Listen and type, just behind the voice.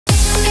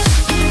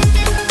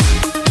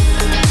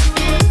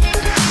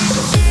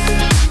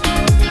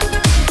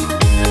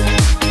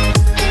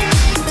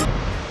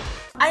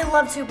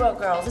Two Broke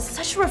Girls. It's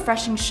such a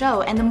refreshing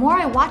show, and the more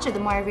I watch it, the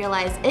more I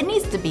realize it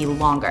needs to be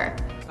longer.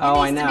 Oh,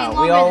 I know.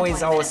 We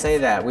always say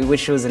that. We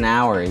wish it was an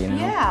hour, you know?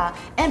 Yeah.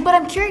 But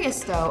I'm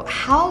curious though,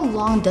 how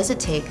long does it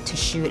take to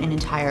shoot an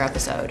entire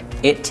episode?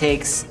 It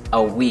takes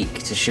a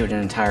week to shoot an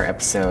entire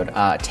episode.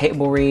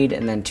 Table read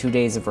and then 2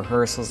 days of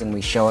rehearsals, and we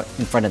show it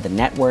in front of the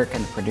network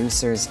and the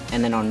producers.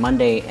 And then on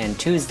Monday and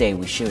Tuesday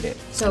we shoot it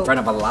in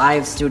front of a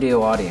live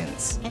studio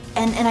audience.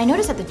 And I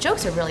noticed that the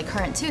jokes are really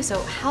current too.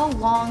 So how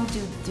long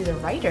do the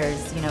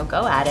writers,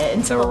 go at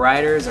it? The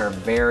writers are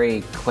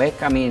very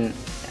quick. I mean,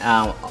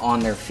 on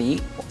their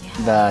feet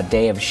the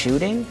day of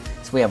shooting.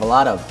 So we have a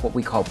lot of what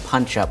we call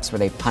punch-ups, where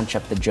they punch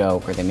up the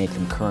joke or they make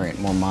them current,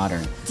 more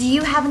modern. Do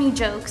you have any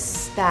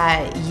jokes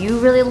that you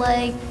really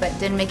like but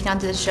didn't make it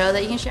onto the show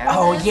that you can share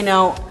with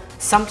us?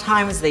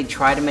 Sometimes they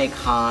try to make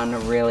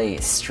Han really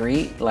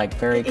street, like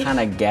very kind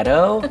of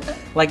ghetto.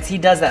 Like he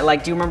does that.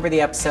 Like, do you remember the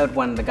episode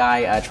when the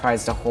guy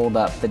tries to hold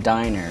up the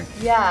diner?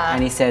 Yeah.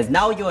 And he says,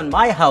 "Now you're in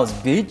my house,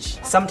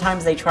 bitch."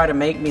 Sometimes they try to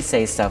make me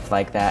say stuff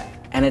like that,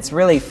 and it's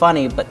really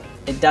funny, but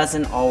it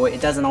doesn't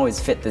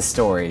always fit the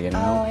story,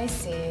 Oh, I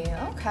see.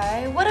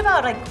 Okay. What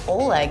about like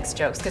Oleg's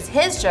jokes? Because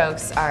his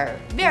jokes are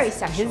very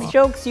sexual. His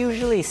jokes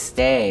usually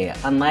stay,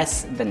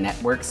 unless the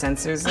network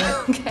censors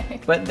it.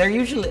 Okay. But they're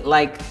usually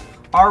like,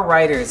 our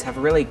writers have a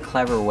really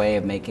clever way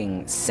of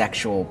making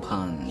sexual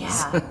puns.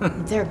 Yeah,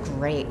 they're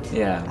great.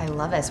 Yeah. I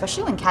love it,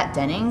 especially when Kat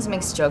Dennings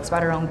makes jokes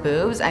about her own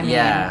boobs. I mean,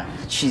 yeah,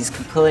 she's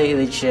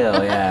completely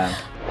chill, yeah.